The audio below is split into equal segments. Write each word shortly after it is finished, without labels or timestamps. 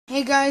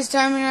Hey guys,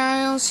 Diamond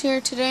Isles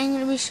here. Today I'm going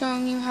to be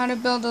showing you how to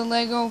build a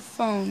Lego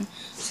phone.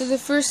 So the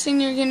first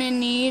thing you're going to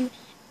need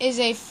is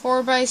a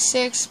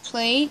 4x6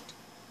 plate.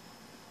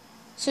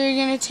 So you're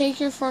going to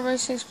take your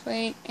 4x6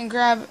 plate and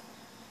grab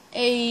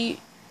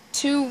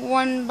two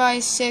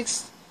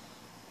 1x6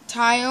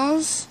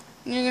 tiles.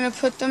 And you're going to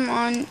put them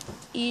on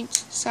each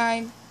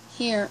side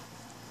here.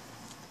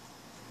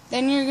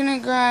 Then you're going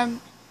to grab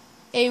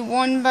a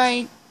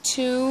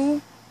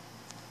 1x2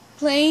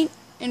 plate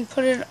and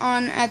put it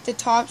on at the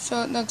top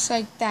so it looks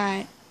like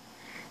that.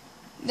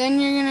 Then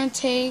you're going to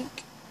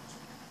take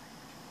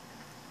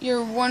your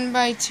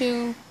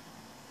 1x2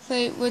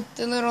 plate with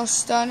the little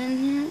stud in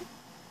here,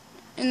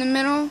 in the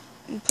middle,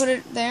 and put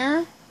it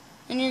there.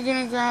 And you're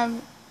going to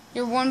grab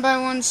your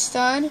 1x1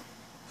 stud,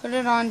 put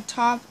it on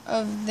top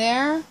of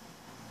there.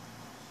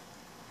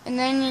 And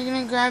then you're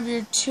going to grab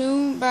your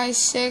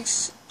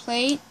 2x6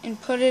 plate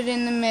and put it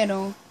in the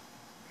middle.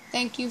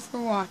 Thank you for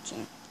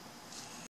watching.